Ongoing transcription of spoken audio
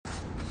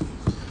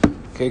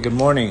Okay, good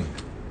morning.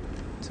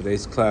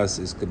 Today's class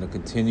is going to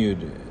continue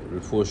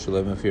Refuah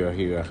Shalem Afir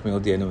Ahir Achmil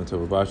Dienam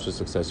Tova Basha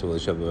Successor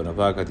Lisheva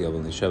Benavak Adiel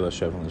Ben Lisheva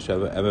Shev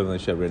Lisheva Evan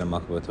Lisheva Reina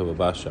Makva Tova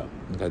Basha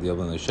Adiel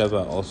Ben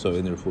Lisheva also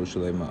in the Refuah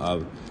Shalem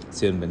of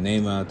Tzion Ben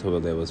Nema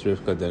Tova Levas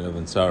Rivka Denu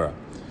Ben Sarah.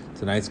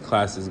 Tonight's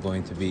class is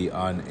going to be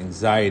on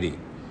anxiety,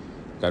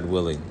 God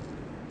willing.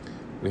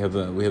 We have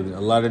a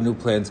lot of new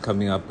plans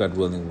coming up, God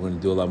willing. We're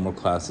going to do a lot more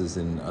classes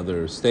in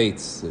other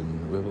states,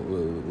 and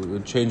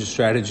we'll change the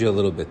strategy a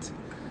little bit,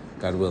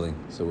 God willing.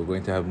 So we're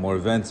going to have more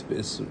events.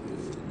 It's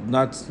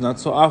not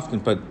so often,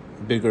 but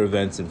bigger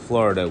events in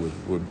Florida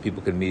where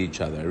people can meet each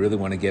other. I really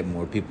want to get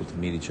more people to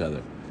meet each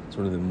other. It's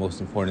one of the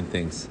most important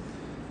things,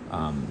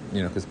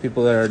 because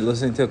people that are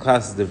listening to the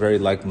classes, they're very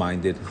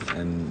like-minded,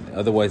 and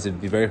otherwise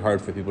it'd be very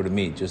hard for people to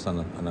meet just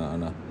on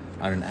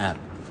an app.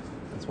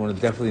 We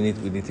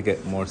need to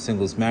get more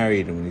singles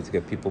married, and we need to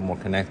get people more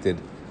connected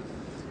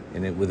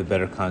in it with a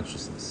better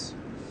consciousness.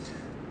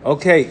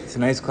 Okay,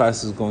 tonight's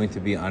class is going to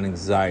be on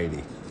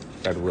anxiety,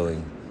 God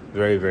willing.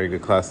 Very, very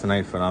good class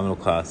tonight, phenomenal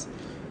class.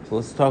 So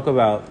let's talk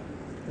about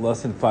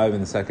lesson 5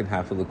 in the second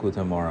half of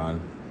Likutei Moharan.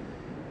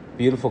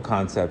 Beautiful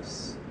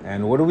concepts.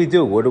 And what do we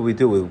do?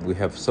 We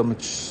have so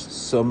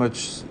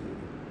much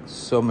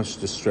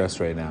distress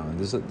right now, and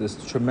there's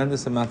a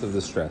tremendous amount of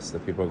distress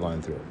that people are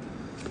going through.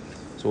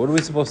 So what are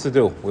we supposed to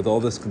do with all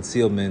this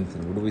concealment,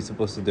 and what are we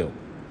supposed to do?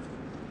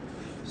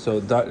 So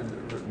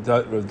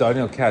Rav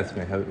Daniel Katz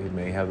may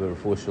have a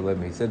Refuah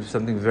Shalem. He said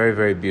something very,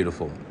 very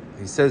beautiful.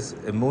 He says,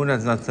 Emunah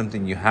is not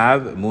something you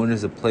have. Emunah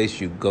is a place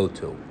you go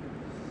to.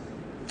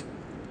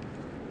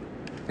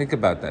 Think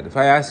about that. If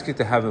I ask you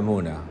to have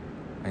Emunah,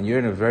 and you're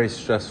in a very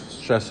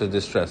stress or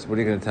distress, what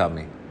are you going to tell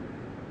me?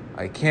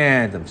 I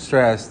can't, I'm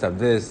stressed, I'm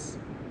this.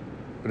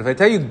 But if I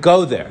tell you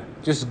go there,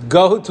 just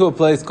go to a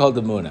place called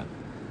Emunah.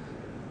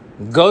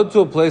 Go to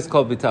a place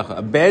called Bitachon.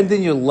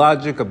 Abandon your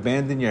logic,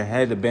 abandon your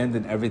head,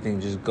 abandon everything.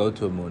 Just go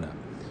to Emunah.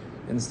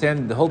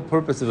 Understand, the whole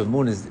purpose of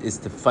Emunah is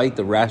to fight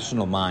the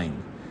rational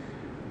mind.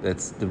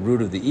 That's the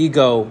root of the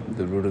ego,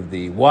 the root of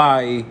the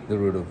why, the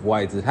root of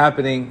why it's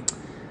happening.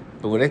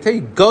 But when I tell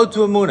you, go to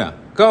Emunah,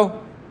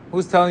 go.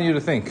 Who's telling you to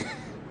think?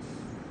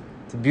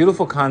 It's a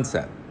beautiful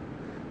concept.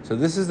 So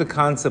this is the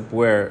concept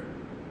where,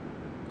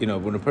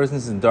 when a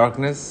person's in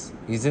darkness,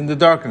 he's in the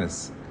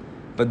darkness.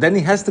 But then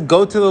he has to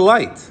go to the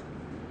light.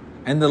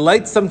 And the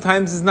light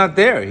sometimes is not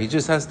there. He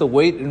just has to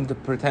wait and to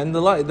pretend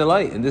the light.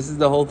 And this is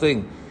the whole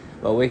thing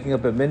about waking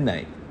up at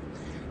midnight,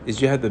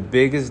 is you have the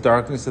biggest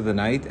darkness of the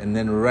night, and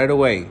then right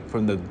away,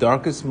 from the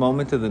darkest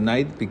moment of the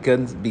night,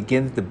 begins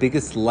the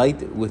biggest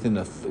light within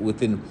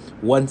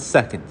 1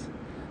 second.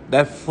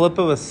 That flip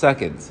of a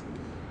second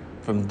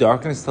from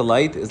darkness to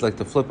light is like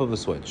the flip of a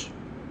switch.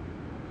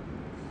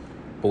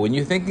 But when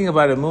you're thinking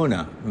about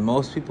Emunah,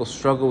 most people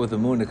struggle with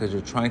Emunah because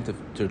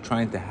they're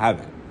trying to have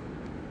it.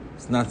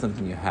 It's not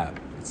something you have.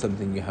 It's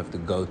something you have to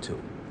go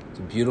to. It's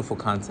a beautiful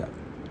concept.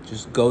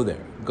 Just go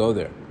there. Go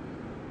there.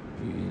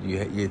 You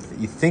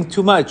think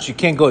too much, you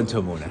can't go into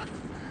Emunah.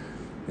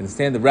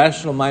 Understand? The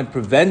rational mind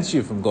prevents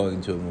you from going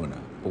to Emunah.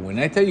 But when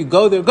I tell you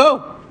go there,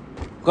 go.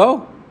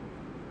 Go.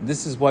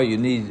 This is why you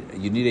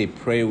need a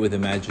prayer with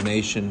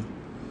imagination.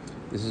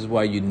 This is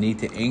why you need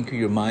to anchor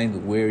your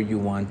mind where you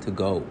want to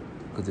go.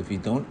 Because if you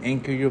don't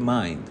anchor your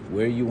mind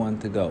where you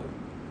want to go,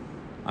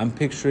 I'm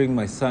picturing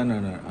my son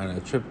on a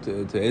trip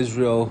to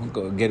Israel,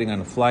 getting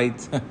on a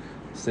flight,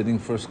 sitting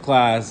first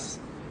class,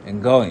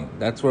 and going.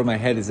 That's where my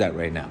head is at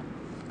right now.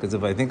 Because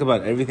if I think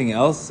about everything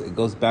else, it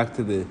goes back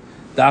to the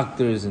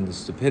doctors and the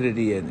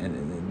stupidity and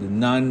the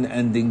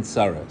non-ending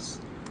sorrows.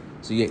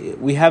 So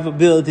we have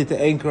ability to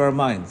anchor our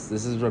minds.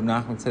 This is what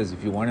Rav Nachman says.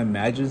 If you want to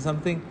imagine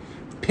something,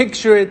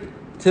 picture it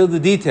till the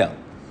detail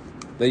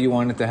that you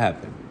want it to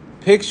happen.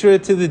 Picture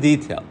it to the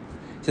detail.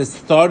 He says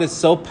thought is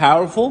so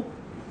powerful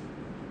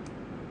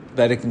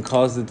that it can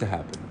cause it to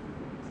happen.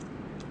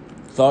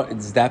 Thought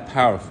is that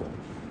powerful.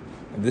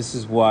 And this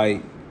is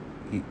why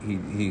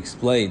he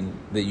explained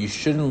that you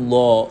shouldn't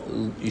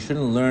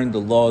learn the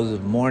laws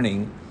of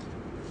mourning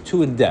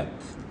too in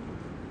depth.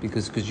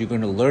 Because you're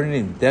going to learn it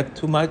in depth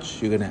too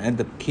much, you're going to end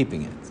up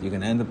keeping it. You're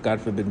going to end up,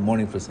 God forbid,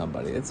 mourning for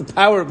somebody. It's a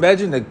power.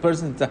 Imagine a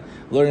person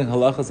learning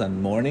halachas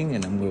on mourning,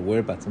 and I'm going to worry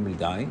about somebody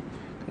dying.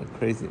 Kind of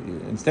crazy.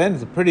 Instead,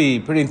 it's a pretty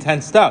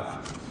intense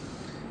stuff.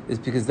 Is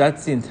because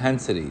that's the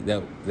intensity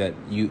that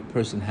you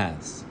person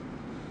has.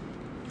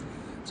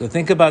 So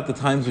think about the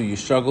times when you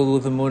struggle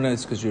with Emunah.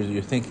 It's because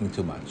you're thinking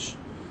too much.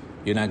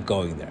 You're not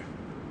going there.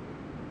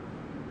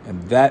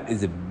 And that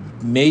is a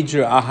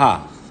major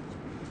aha.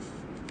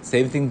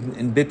 Same thing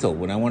in Bittul.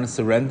 When I want to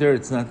surrender,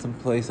 it's not some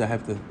place I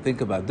have to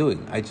think about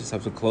doing. I just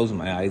have to close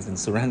my eyes and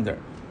surrender.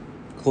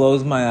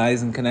 Close my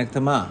eyes and connect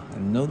to Ma.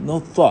 And no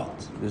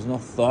thought. There's no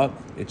thought.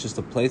 It's just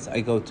a place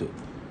I go to.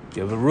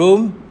 You have a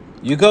room,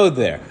 you go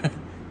there.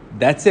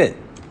 That's it.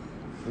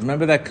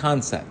 Remember that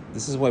concept.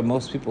 This is why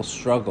most people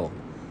struggle.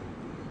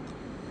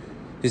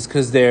 Is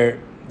because they're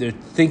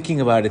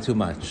thinking about it too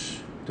much.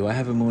 Do I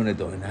have Emunah?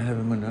 Do I not have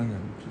Emunah? No.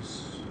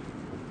 Just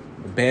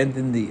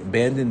abandon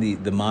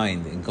the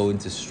mind and go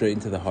straight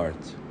into the heart.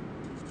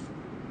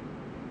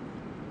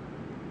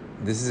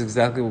 This is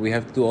exactly what we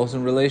have to do also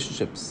in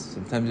relationships.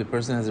 Sometimes a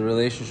person has a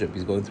relationship.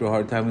 He's going through a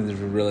hard time with his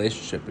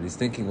relationship, and he's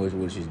thinking,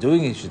 what she's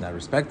doing, she's not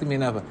respecting me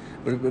enough.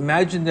 But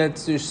imagine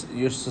that's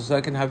your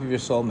second half of your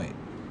soulmate.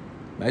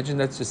 Imagine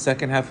that's the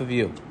second half of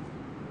you.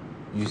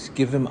 You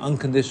give them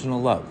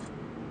unconditional love.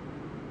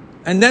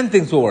 And then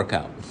things will work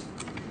out.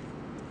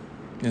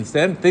 You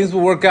understand? Things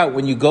will work out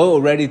when you go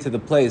already to the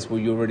place where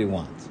you already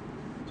want.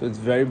 So it's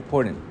very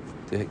important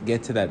to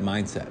get to that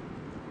mindset.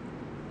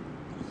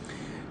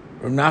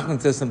 Rav Nachman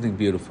says something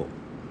beautiful.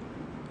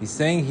 He's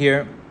saying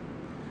here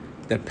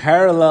that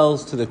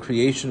parallels to the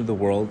creation of the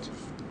world,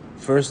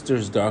 first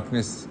there's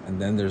darkness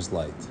and then there's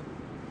light.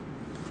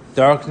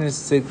 Darkness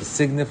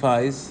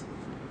signifies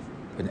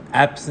an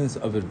absence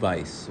of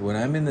advice. When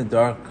I'm in the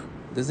dark,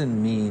 it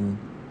doesn't mean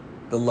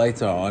the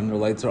lights are on or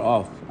lights are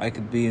off. I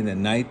could be in the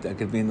night, I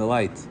could be in the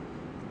light.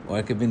 Or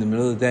I could be in the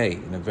middle of the day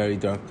in a very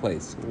dark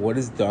place. What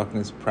does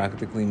darkness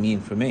practically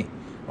mean for me?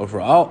 Or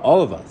for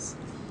all of us?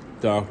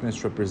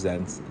 Darkness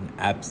represents an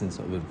absence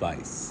of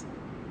advice.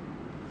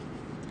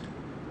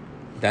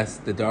 That's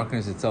the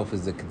darkness itself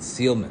is the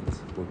concealment,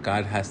 where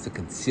God has to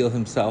conceal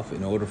himself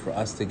in order for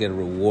us to get a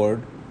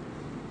reward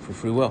for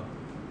free will.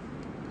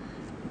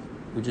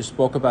 We just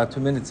spoke about 2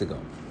 minutes ago.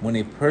 When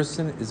a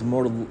person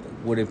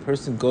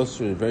goes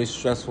through a very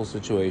stressful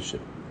situation,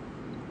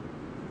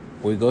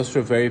 or he goes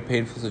through a very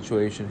painful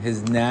situation,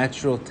 his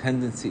natural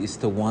tendency is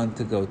to want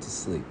to go to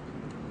sleep.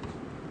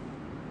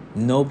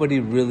 Nobody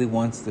really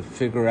wants to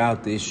figure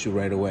out the issue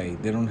right away.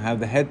 They don't have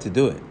the head to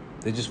do it.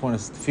 They just want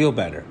to feel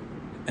better.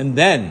 And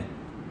then,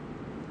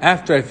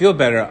 after I feel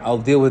better, I'll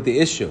deal with the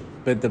issue.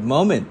 But at the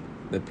moment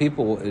that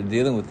people are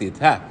dealing with the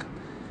attack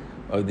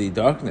or the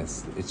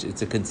darkness,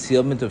 it's a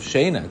concealment of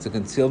Shena. It's a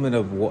concealment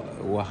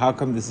of how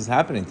come this is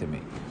happening to me?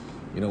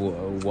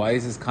 Why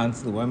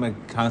am I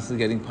constantly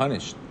getting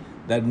punished?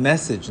 That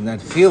message and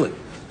that feeling.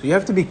 So you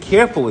have to be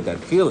careful with that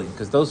feeling,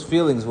 because those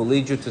feelings will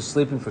lead you to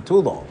sleeping for too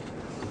long.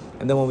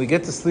 And then when we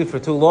get to sleep for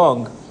too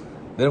long,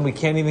 then we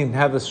can't even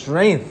have the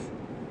strength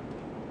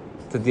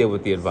to deal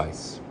with the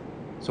advice.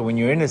 So when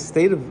you're in a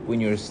state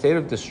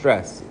of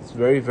distress, it's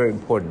very, very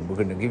important. We're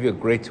going to give you a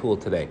great tool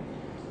today.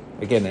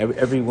 Again,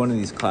 every one of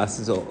these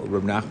classes,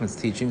 Rav Nachman's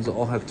teachings,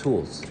 all have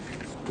tools.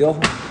 They all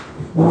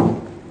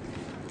have...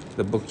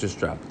 The book just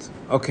dropped.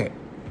 Okay.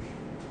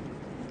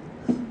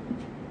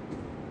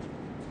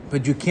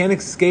 But you can't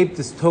escape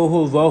this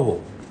tohu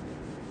vohu.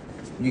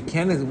 You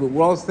can't.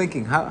 We're always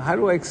thinking, how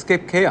do I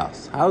escape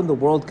chaos? How in the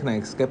world can I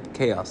escape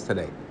chaos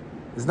today?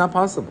 It's not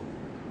possible,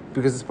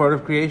 because it's part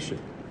of creation.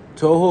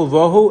 Tohu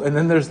vohu, and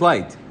then there's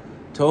light.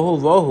 Tohu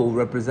vohu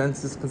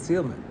represents this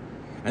concealment.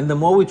 And the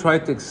more we try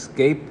to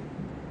escape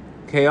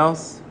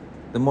chaos,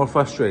 the more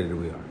frustrated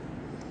we are.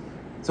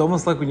 It's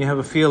almost like when you have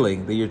a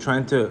feeling that you're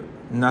trying to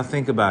not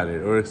think about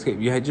it or escape.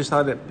 You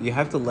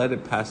have to let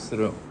it pass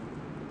through.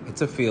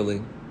 It's a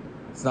feeling.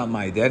 It's not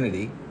my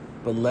identity,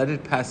 but let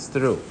it pass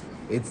through.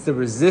 It's the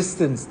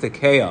resistance to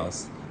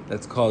chaos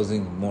that's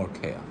causing more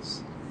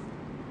chaos.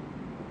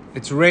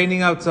 It's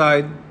raining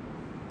outside.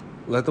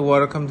 Let the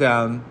water come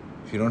down.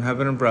 If you don't have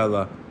an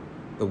umbrella,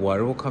 the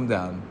water will come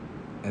down,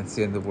 and it's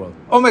the end of the world.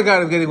 Oh my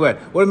God, I'm getting wet.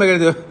 What am I going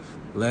to do?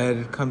 Let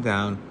it come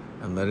down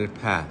and let it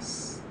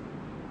pass.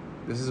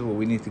 This is what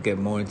we need to get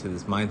more into,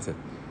 this mindset.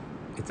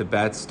 It's a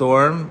bad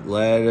storm,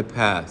 let it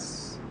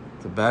pass.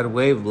 It's a bad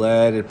wave,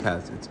 let it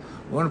pass.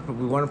 We want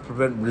to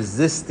prevent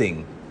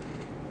resisting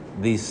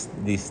these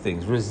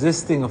things.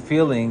 Resisting a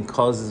feeling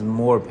causes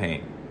more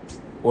pain,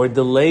 or it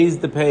delays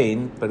the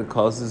pain, but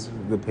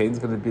the pain's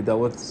going to be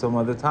dealt with some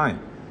other time.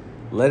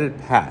 Let it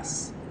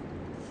pass.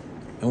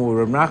 And what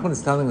Rav Nachman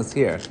is telling us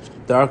here,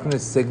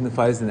 darkness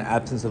signifies an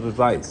absence of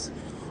advice.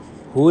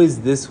 Who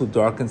is this who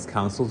darkens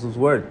counsels his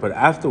word? But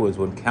afterwards,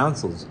 when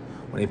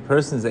a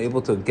person is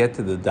able to get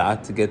to the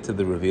dot, to get to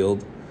the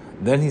revealed,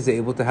 then he's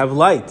able to have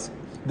light.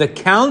 The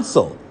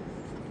counsel,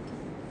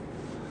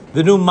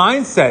 the new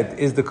mindset,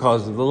 is the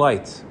cause of the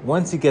light.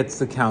 Once he gets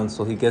the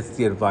counsel, he gets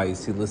the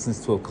advice, he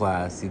listens to a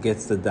class, he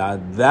gets the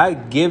dot,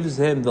 that gives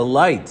him the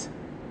light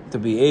to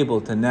be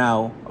able to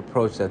now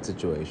approach that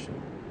situation.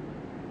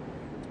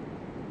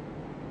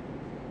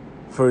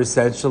 For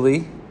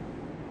essentially,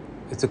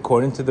 it's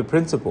according to the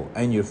principle,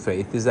 and your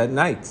faith is at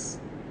nights,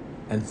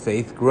 and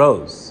faith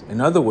grows. In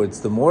other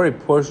words, the more a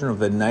portion of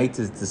the night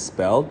is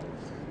dispelled,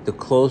 the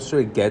closer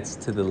it gets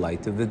to the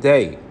light of the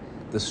day,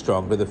 the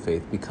stronger the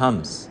faith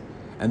becomes.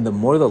 And the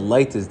more the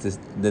night is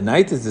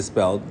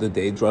dispelled, the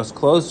day draws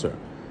closer.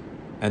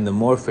 And the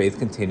more faith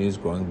continues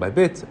growing by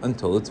bit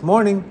until it's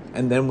morning.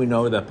 And then we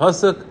know that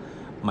pasuk,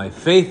 my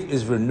faith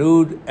is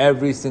renewed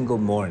every single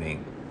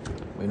morning.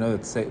 We know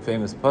that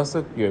famous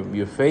pasuk,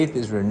 your faith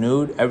is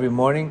renewed every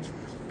morning.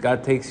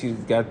 God takes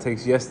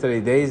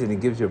yesterday's days and he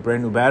gives you a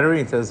brand new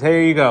battery and says,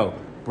 here you go,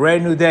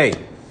 brand new day.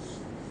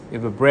 You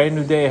have a brand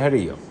new day ahead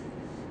of you.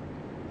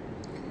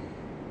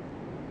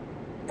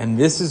 And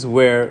this is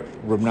where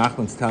Rav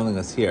Nachman's telling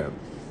us here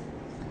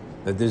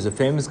that there's a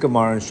famous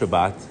Gemara in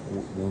Shabbat.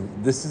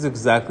 This is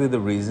exactly the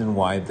reason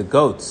why the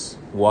goats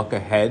walk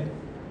ahead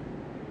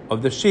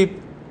of the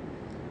sheep.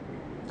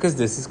 because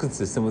this is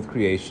consistent with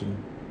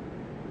creation.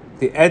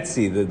 The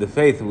Etzi, the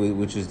faith,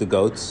 which is the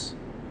goats,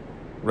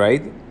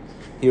 right?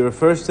 He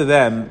refers to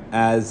them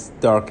as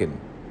darkened.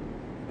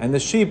 And the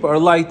sheep are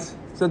light.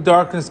 So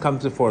darkness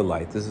comes before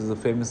light. This is a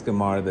famous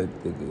Gemara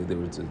that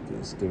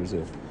there was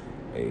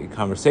a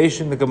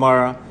conversation in the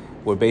Gemara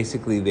where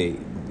basically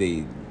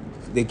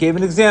they gave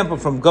an example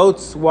from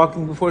goats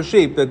walking before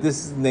sheep, that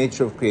this is the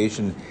nature of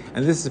creation.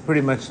 And this is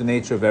pretty much the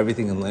nature of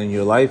everything in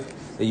your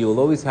life, that you will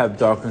always have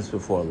darkness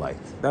before light.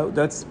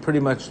 That's pretty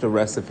much the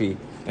recipe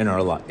in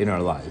our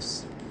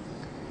lives.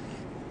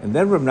 And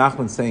then Reb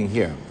Nachman's saying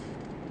here,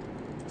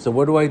 so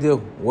what do I do?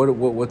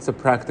 What's the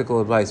practical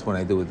advice when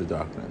I deal with the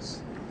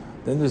darkness?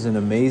 Then there's an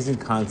amazing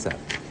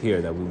concept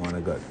here that we want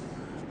to go.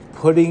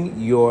 Putting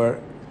your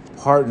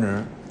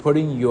partner,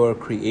 putting your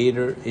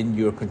creator in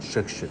your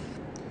constriction.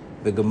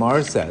 The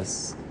Gemara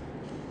says,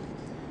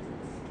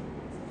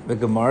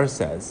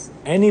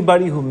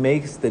 anybody who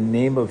makes the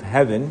name of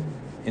heaven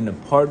in a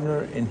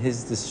partner in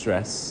his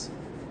distress,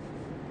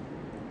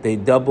 they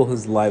double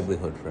his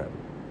livelihood for him.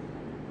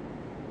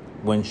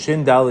 When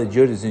Shin Daled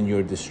Yud is in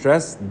your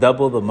distress,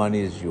 double the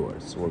money is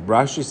yours. So what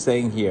Rashi is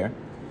saying here,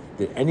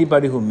 that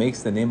anybody who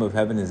makes the name of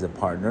heaven as a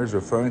partner is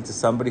referring to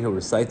somebody who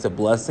recites a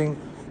blessing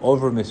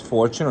over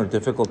misfortune or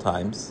difficult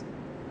times.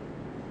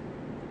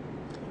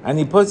 And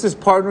he puts his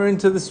partner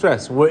into the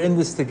stress. We're in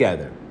this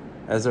together.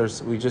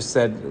 As we just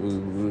said,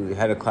 we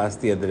had a class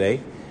the other day,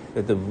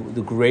 that the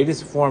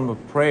greatest form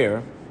of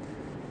prayer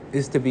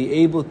is to be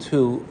able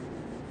to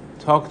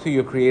talk to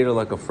your Creator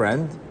like a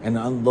friend and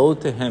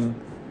unload to Him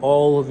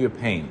all of your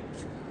pain.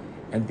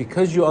 And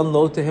because you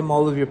unload to Him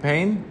all of your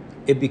pain,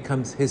 it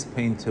becomes His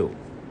pain too.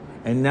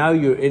 And now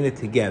you're in it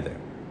together.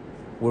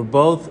 We're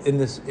both in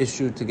this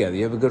issue together.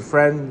 You have a good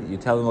friend, you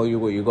tell him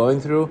what you're going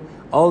through,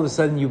 all of a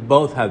sudden you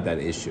both have that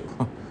issue.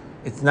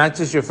 It's not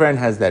just your friend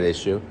has that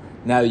issue.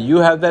 Now you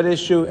have that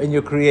issue and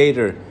your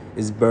Creator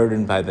is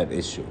burdened by that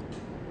issue.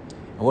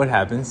 And what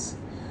happens?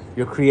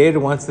 Your Creator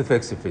wants to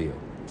fix it for you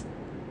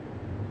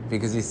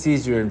because He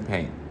sees you're in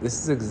pain. This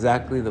is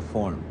exactly the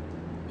form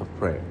of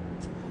prayer,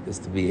 is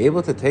to be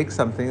able to take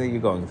something that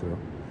you're going through.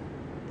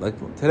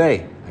 Like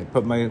today, I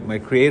put my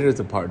Creator as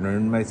a partner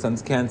in my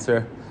son's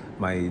cancer,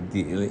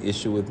 the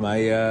issue with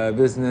my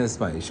business,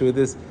 my issue with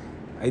this.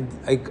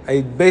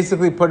 I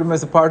basically put Him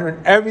as a partner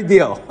in every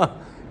deal,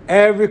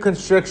 every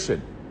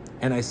constriction,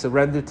 and I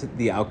surrender to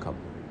the outcome.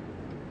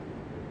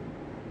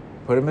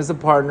 Put Him as a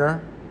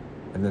partner,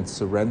 and then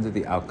surrender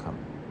the outcome.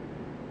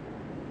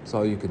 That's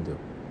all you can do.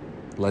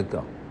 Let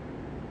go.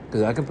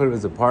 Because I can put Him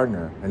as a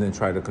partner and then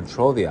try to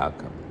control the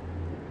outcome.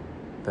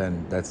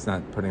 Then that's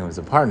not putting Him as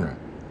a partner.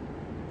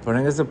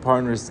 Putting as a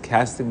partner is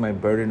casting my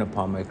burden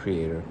upon my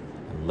Creator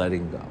and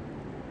letting go.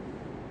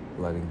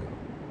 Letting go.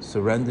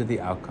 Surrender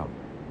the outcome.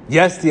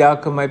 Yes, the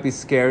outcome might be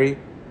scary,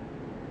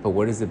 but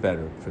what is it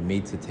better? For me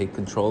to take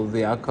control of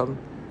the outcome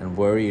and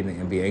worry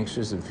and be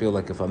anxious and feel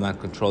like if I'm not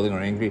controlling or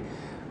angry,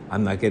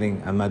 I'm not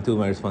doing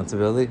my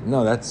responsibility?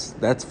 No,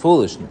 that's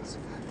foolishness.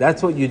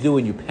 That's what you do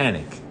when you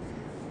panic.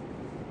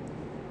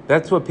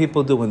 That's what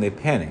people do when they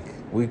panic.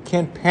 We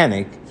can't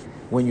panic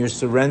when you're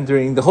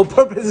surrendering. The whole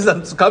purpose is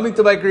I'm coming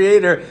to my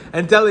Creator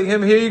and telling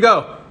Him, here you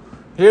go.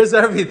 Here's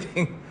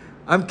everything.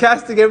 I'm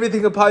casting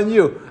everything upon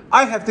you.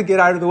 I have to get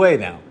out of the way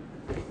now.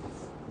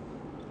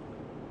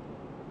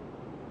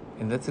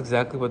 And that's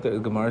exactly what the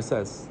Gemara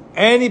says.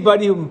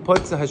 Anybody who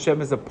puts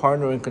Hashem as a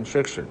partner in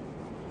constriction,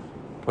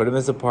 put Him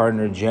as a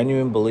partner,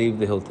 genuine believe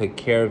that He'll take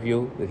care of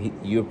you, that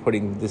you're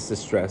putting this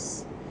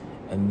distress,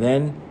 and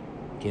then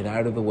get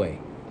out of the way.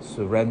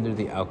 Surrender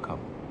the outcome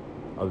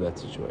of that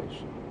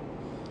situation.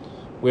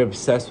 We're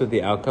obsessed with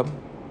the outcome,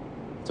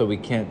 so we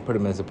can't put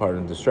Him as a partner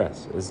in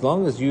distress. As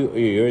long as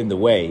you're in the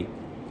way,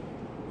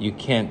 you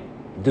can't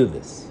do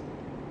this.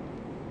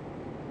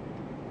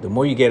 The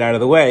more you get out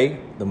of the way,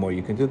 the more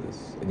you can do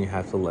this. And you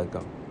have to let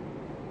go.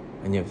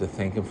 And you have to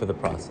thank Him for the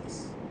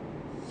process.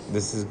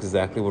 This is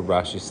exactly what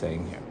Rashi is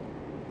saying here.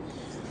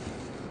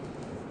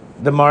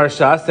 The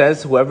Maharsha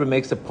says, whoever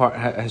makes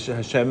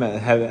Hashem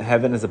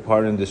heaven as a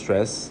partner in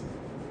distress,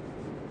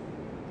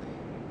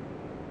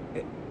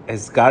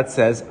 as God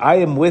says, I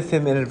am with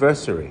him in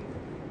adversity.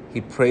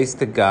 He prays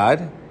to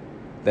God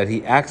that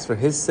he acts for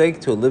His sake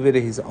to alleviate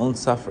his own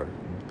suffering.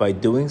 By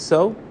doing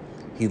so,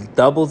 he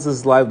doubles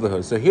his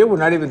livelihood. So here we're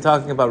not even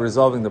talking about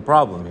resolving the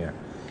problem here.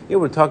 Here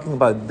we're talking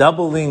about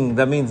doubling.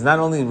 That means not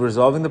only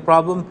resolving the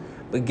problem,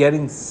 but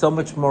getting so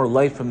much more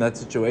light from that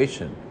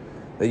situation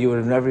that you would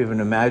have never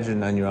even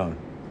imagined on your own.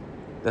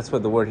 That's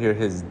what the word here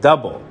is,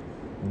 double.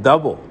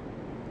 Double.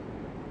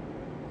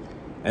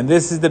 And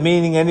this is the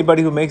meaning,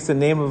 anybody who makes the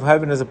name of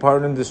heaven as a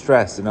partner in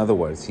distress. In other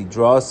words, he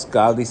draws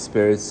godly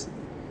spirits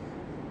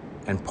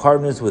and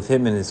partners with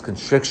him in his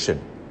constriction,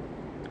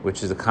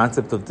 which is a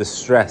concept of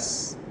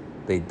distress.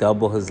 They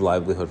double his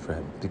livelihood for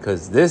him.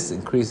 Because this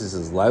increases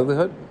his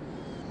livelihood.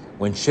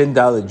 When Shin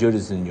Daled Yud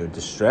is in your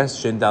distress,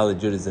 Shin Daled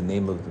Yud is the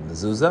name of the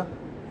mezuzah.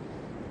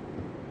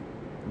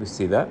 We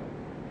see that.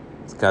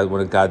 It's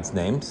one of God's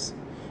names.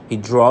 He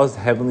draws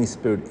the heavenly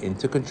spirit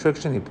into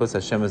constriction. He puts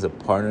Hashem as a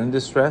partner in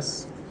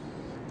distress.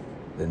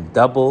 then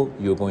double,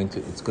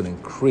 it's going to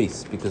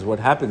increase. Because what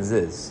happens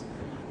is,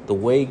 the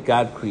way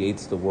God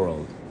creates the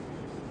world,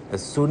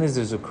 as soon as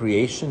there's a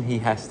creation, he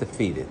has to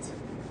feed it.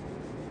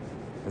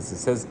 As it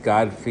says,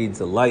 God feeds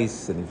the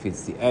lice and he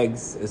feeds the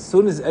eggs. As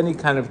soon as any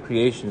kind of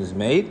creation is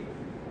made,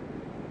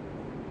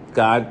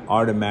 God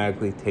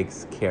automatically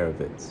takes care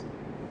of it.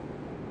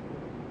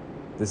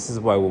 This is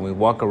why when we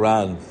walk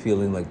around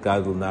feeling like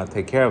God will not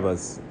take care of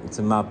us, it's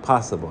not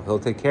possible. He'll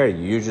take care of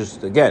you.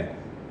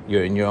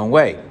 You're in your own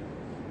way.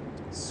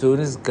 As soon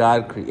as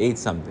God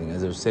creates something,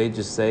 as our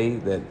sages say,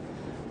 that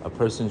a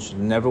person should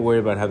never worry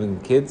about having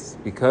kids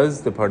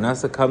because the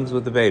parnasa comes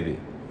with the baby,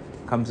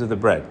 comes with the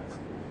bread,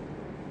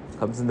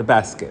 comes in the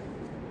basket.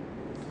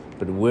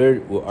 But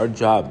our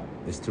job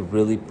is to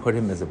really put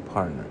him as a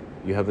partner.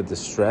 You have a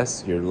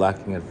distress, you're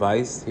lacking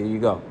advice, here you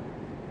go.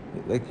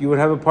 Like you would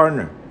have a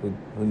partner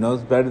who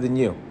knows better than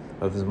you,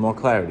 or if there's more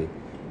clarity,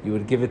 you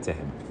would give it to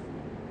him.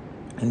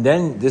 And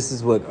then this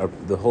is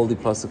what the Holy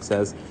Pasuk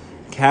says,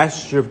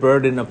 cast your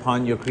burden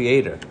upon your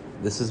Creator.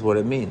 This is what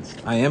it means.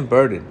 I am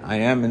burdened. I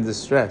am in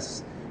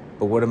distress.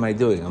 But what am I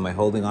doing? Am I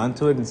holding on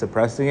to it and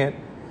suppressing it?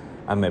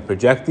 Am I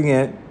projecting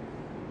it?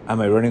 Am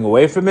I running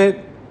away from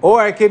it?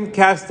 Or I can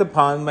cast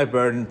upon my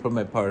burden for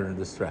my partner in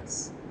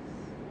distress.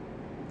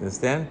 You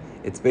understand?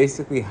 It's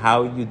basically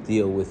how you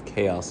deal with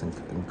chaos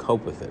and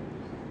cope with it.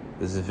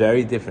 This is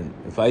very different.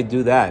 If I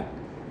do that,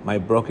 my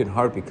broken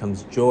heart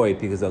becomes joy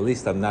because at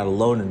least I'm not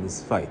alone in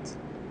this fight.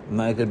 I'm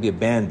not going to be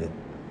abandoned.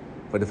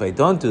 But if I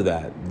don't do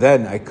that,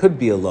 then I could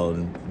be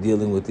alone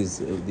dealing with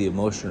the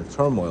emotional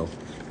turmoil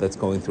that's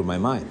going through my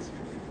mind.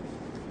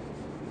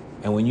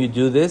 And when you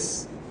do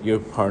this, your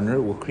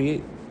partner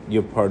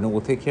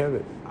will take care of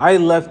it.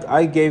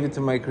 I gave it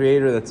to my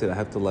Creator, that's it. I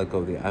have to let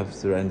go I have to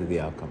surrender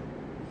the outcome.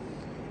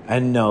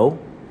 And no,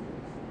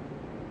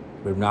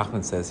 Reb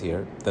Nachman says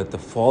here, that the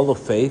fall of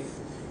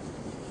faith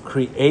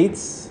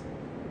creates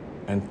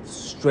and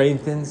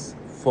strengthens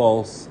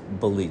false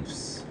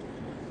beliefs.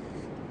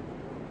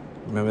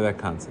 Remember that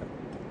concept.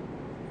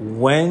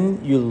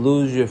 When you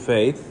lose your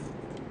faith,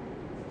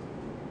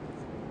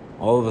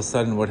 all of a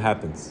sudden what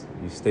happens?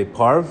 You stay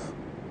parv?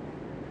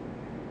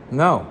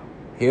 No.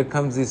 Here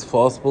comes these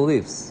false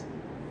beliefs.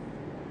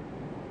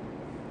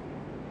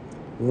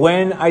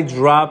 When I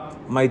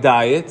drop my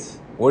diet,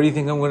 what do you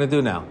think I'm going to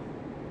do now?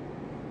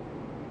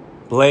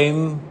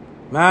 Blame,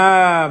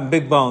 I'm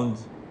big boned.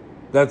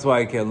 That's why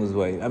I can't lose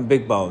weight. I'm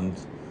big boned.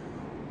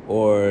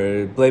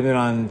 Or blame it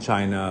on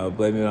China, or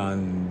blame it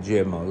on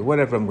GMOs,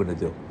 whatever I'm going to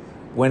do.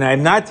 When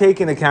I'm not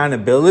taking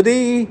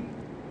accountability,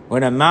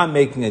 when I'm not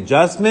making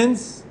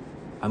adjustments,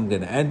 I'm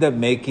going to end up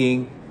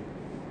making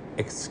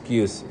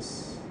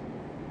excuses.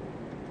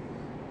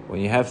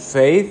 When you have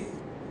faith,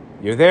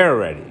 you're there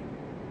already.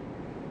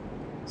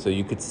 So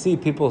you could see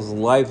people's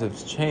lives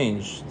have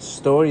changed.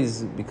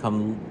 Stories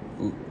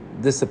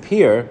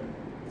disappear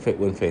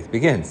when faith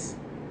begins.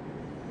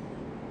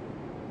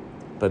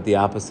 But the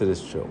opposite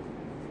is true.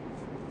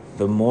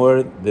 The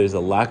more there's a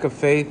lack of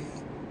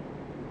faith,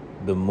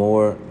 the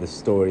more the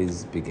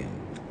stories begin.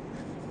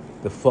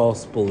 The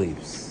false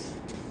beliefs,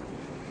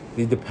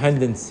 the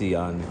dependency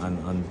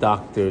on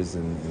doctors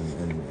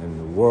and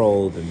the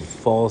world and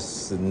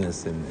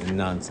falseness and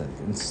nonsense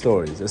and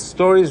stories. A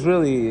story is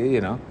really,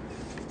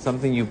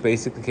 something you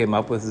basically came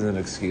up with as an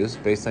excuse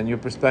based on your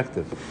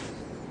perspective.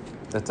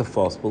 That's a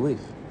false belief.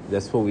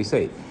 That's what we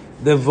say.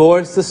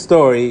 Divorce the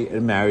story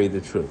and marry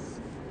the truth.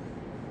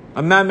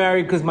 I'm not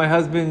married because my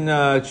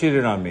husband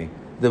cheated on me.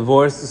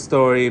 Divorce the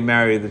story,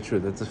 marry the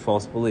truth. That's a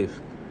false belief.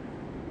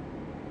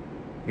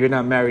 You're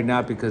not married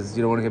not because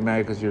you don't want to get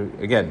married because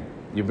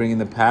you're bringing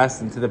the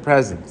past into the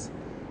present.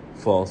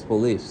 False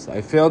beliefs.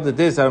 I failed at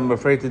this, I'm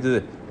afraid to do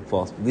it.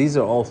 False. These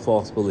are all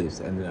false beliefs.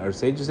 And our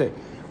sages say,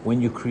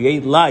 when you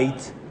create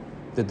light,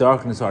 the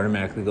darkness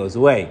automatically goes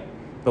away.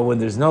 But when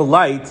there's no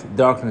light,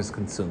 darkness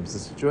consumes the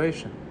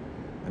situation.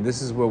 And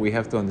this is where we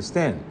have to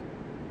understand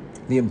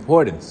the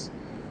importance,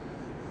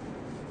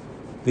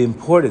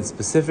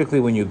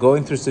 specifically when you're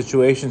going through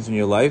situations in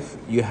your life,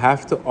 you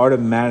have to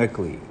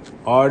automatically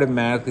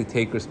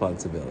take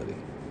responsibility.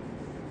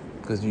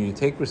 Because when you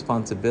take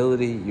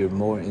responsibility, you're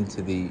more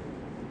into the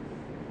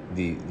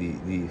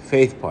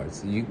faith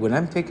parts. When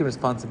I'm taking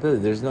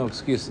responsibility, there's no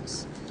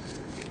excuses.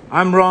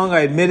 I'm wrong, I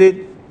admit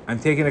it, I'm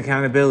taking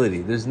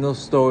accountability. There's no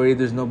story,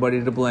 there's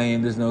nobody to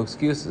blame, there's no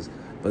excuses.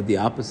 But the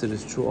opposite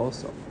is true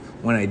also.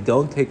 When I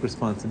don't take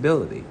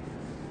responsibility,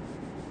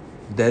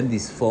 then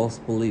these false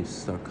beliefs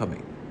start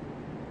coming.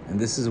 And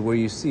this is where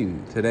you see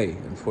today,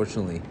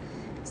 unfortunately,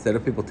 instead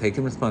of people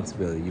taking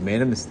responsibility, you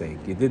made a mistake,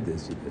 you did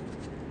this, you did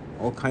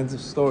all kinds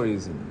of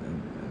stories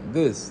and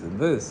this and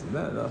this and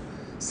that.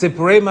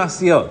 Siprei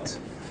Masiot.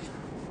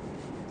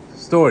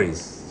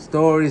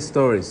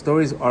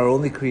 Stories are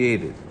only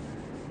created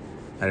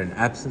at an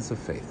absence of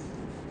faith.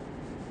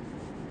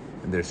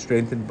 And they're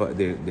strengthened by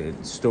their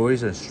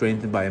stories are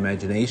strengthened by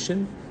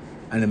imagination,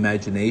 and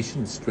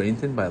imagination is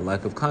strengthened by a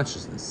lack of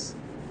consciousness,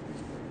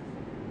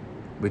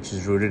 which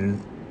is rooted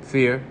in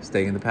fear,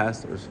 staying in the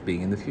past, or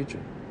being in the future.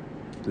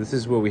 So this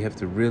is where we have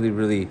to really,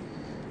 really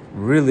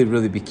really,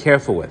 really be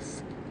careful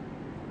with.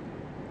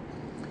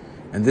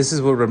 And this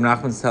is what Reb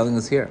Nachman is telling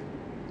us here.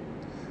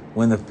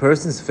 When the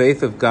person's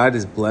faith of God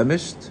is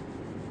blemished,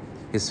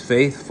 his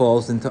faith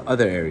falls into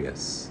other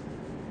areas.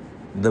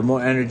 The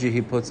more energy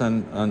he puts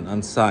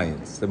on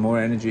science, the more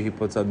energy he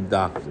puts on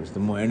doctors, the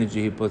more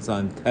energy he puts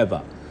on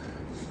teva.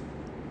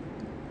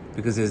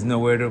 Because there's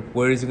nowhere to,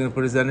 where is he going to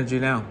put his energy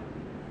now?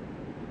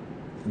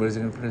 Where is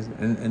he going to put his,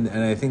 and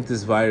I think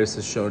this virus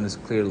has shown us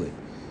clearly.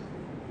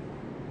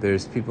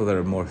 There's people that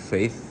are more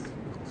faith.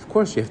 Of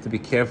course, you have to be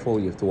careful,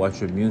 you have to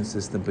watch your immune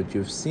system, but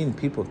you've seen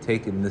people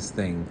taking this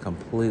thing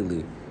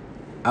completely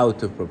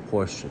out of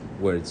proportion,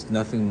 where it's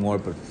nothing more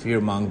but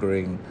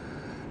fear-mongering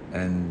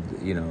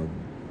and,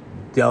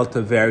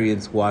 Delta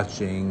variants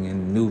watching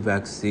and new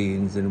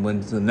vaccines and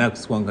when's the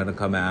next one going to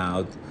come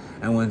out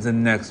and when's the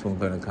next one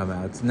going to come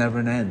out. It's never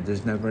an end.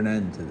 There's never an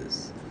end to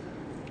this.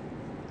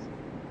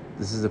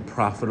 This is a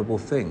profitable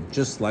thing,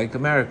 just like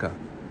America.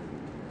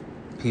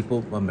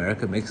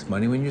 America makes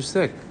money when you're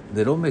sick.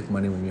 They don't make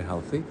money when you're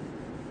healthy.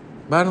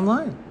 Bottom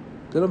line,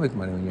 they don't make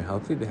money when you're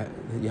healthy.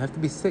 You have to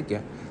be sick.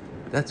 Yeah,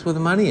 that's where the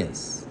money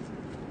is.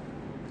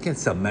 You can't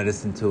sell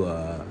medicine to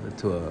a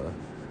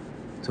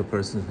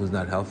person who's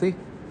not healthy.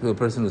 To a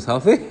person who's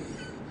healthy.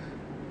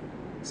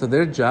 So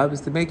their job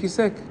is to make you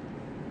sick.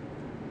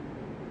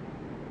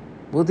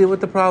 We'll deal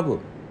with the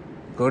problem.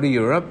 Go to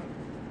Europe.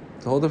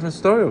 It's a whole different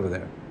story over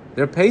there.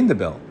 They're paying the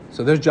bill.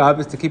 So their job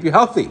is to keep you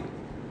healthy.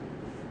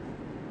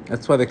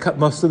 That's why they cut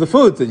most of the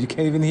foods that you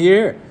can't even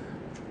hear.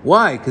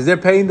 Why? Because they're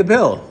paying the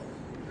bill.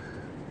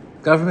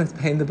 Government's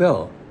paying the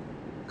bill.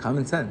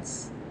 Common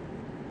sense.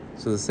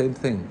 So the same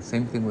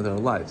thing with our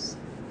lives.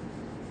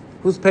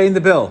 Who's paying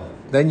the bill?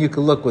 Then you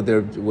can look what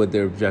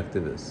their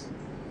objective is.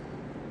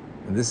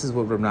 And this is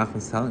what Reb Nachman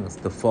is telling us.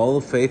 The fall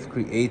of faith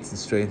creates and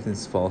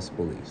strengthens false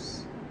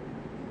beliefs.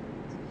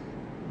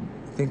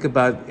 Think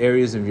about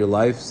areas of your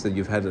life that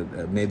you've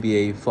had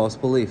maybe a false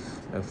belief,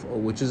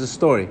 which is a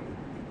story.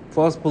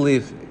 False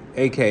belief,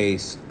 aka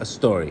a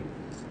story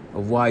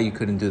of why you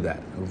couldn't do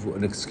that, of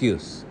an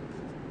excuse.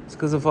 It's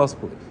because of false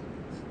belief.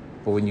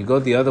 But when you go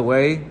the other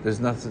way, there's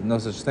no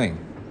such thing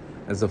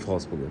as a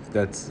false belief.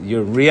 That's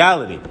your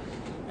reality.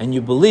 And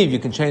you believe you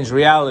can change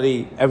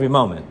reality every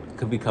moment. It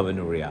could become a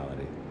new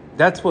reality.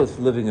 That's what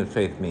living in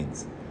faith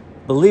means.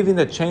 Believing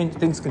that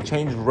things can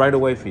change right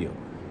away for you.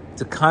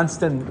 It's a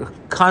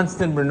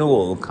constant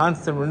renewal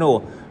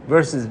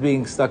versus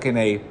being stuck in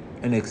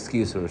an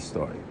excuse or a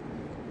story.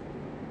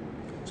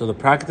 So the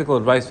practical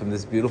advice from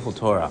this beautiful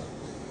Torah.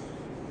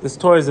 This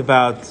Torah is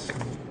about,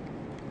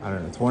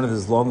 it's one of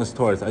his longest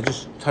Torahs. I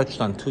just touched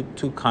on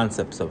two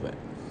concepts of it.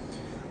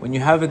 When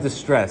you have a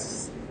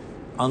distress,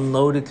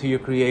 unload it to your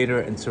Creator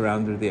and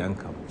surrender the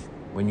outcome.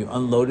 When you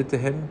unload it to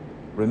Him,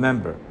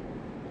 remember,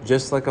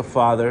 just like a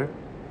father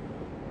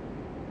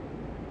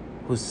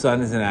whose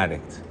son is an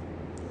addict,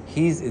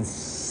 he's in the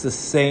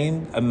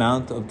same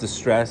amount of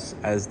distress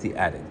as the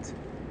addict.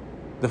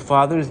 The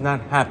father is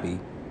not happy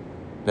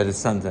that his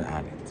son's an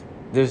addict.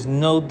 There's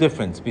no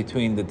difference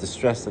between the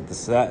distress that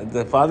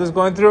the father's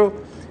going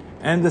through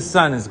and the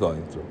son is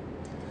going through.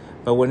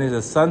 But when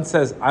the son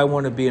says, I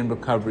want to be in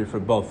recovery for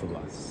both of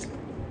us,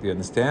 do you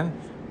understand?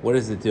 What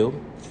does it do?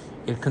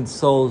 It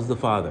consoles the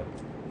father.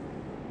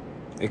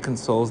 It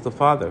consoles the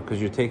father because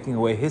you're taking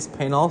away his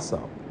pain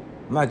also.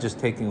 I'm not just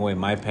taking away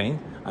my pain.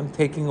 I'm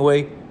taking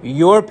away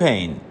your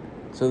pain.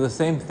 So the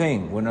same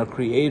thing when our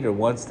Creator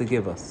wants to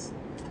give us.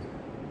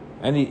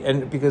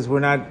 And because we're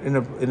not in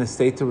a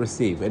state to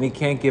receive. And He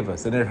can't give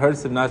us. And it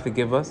hurts Him not to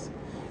give us.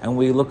 And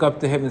we look up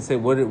to Him and say,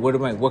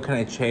 what can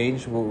I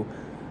change? Well,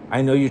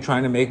 I know you're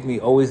trying to make me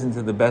always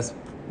into the best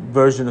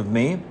version of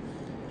me.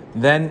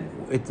 Then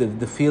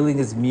the feeling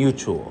is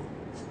mutual.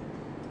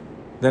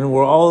 Then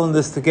we're all in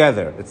this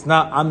together. It's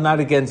not, I'm not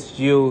against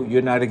you,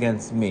 you're not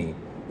against me.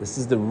 This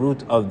is the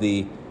root of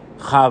the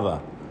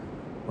Chava.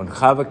 When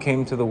Chava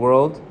came to the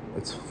world,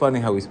 it's funny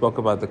how we spoke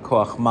about the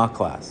Koach Ma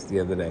class the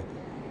other day.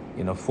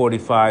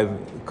 45,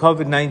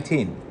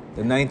 COVID-19.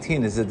 The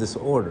 19 is a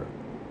disorder.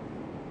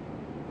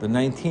 The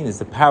 19 is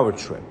the power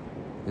trip,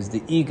 is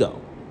the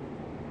ego.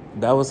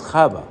 That was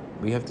Chava.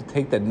 We have to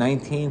take that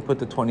 19, put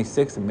the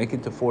 26, and make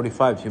it to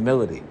 45,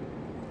 humility.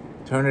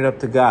 Turn it up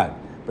to God.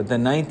 But the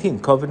 19,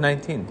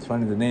 COVID-19, it's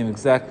funny the name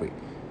exactly.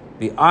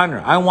 The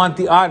honor, I want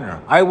the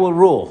honor. I will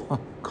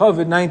rule.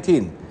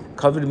 COVID-19.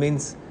 COVID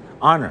means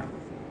honor.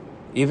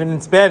 Even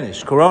in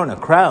Spanish, corona,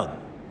 crown.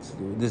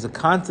 There's a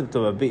concept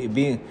of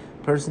being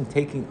a person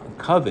taking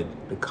a covet.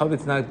 The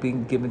covet's not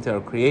being given to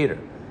our Creator.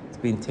 It's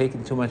being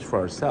taken too much for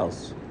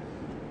ourselves.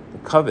 The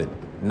covet.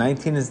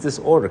 19 is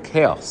disorder,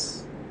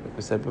 chaos, like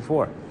we said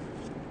before.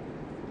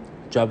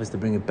 Job is to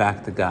bring it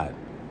back to God.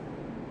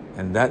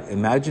 And that,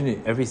 imagine it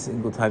every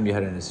single time you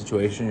had in a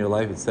situation in your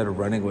life, instead of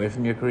running away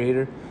from your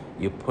Creator,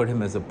 you put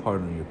Him as a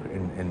partner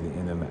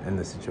in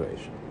the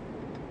situation.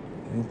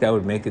 I think that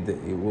would make it,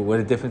 what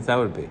a difference that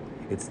would be.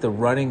 It's the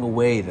running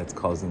away that's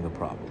causing the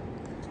problem.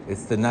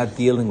 It's the not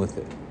dealing with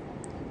it.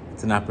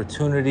 It's an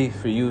opportunity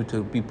for you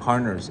to be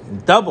partners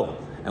in double.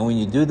 And when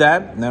you do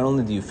that, not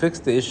only do you fix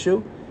the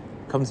issue,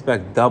 it comes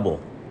back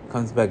double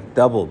comes back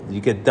double.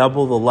 You get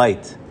double the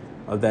light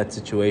of that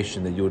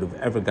situation that you would have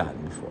ever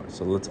gotten before.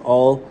 So let's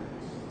all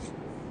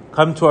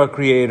come to our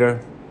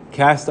Creator,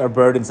 cast our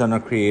burdens on our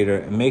Creator,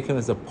 and make Him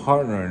as a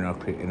partner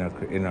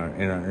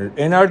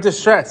in our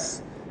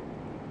distress.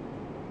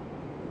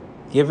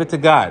 Give it to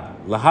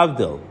God.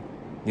 Lahavdil.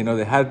 You know,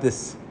 they had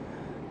this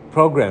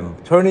program.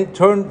 Turn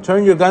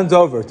your guns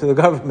over to the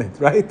government,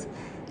 right?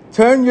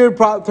 Turn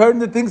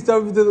the things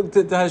over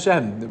to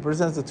Hashem. The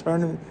person has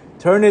to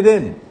turn it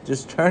in.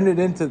 Just turn it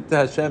into to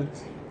Hashem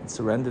and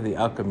surrender the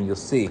outcome. You'll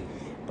see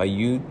by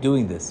you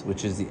doing this,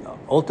 which is the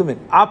ultimate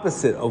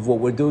opposite of what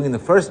we're doing in the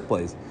first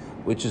place,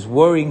 which is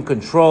worrying,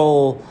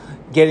 control,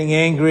 getting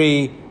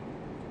angry.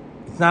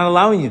 It's not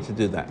allowing you to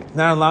do that. It's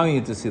not allowing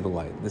you to see the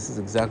light. This is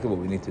exactly what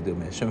we need to do.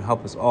 May Hashem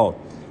help us all.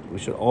 We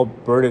should all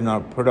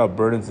put our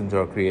burdens into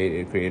our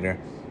Creator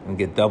and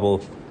get double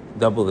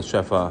the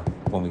shefa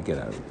when we get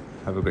out of it.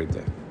 Have a great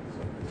day.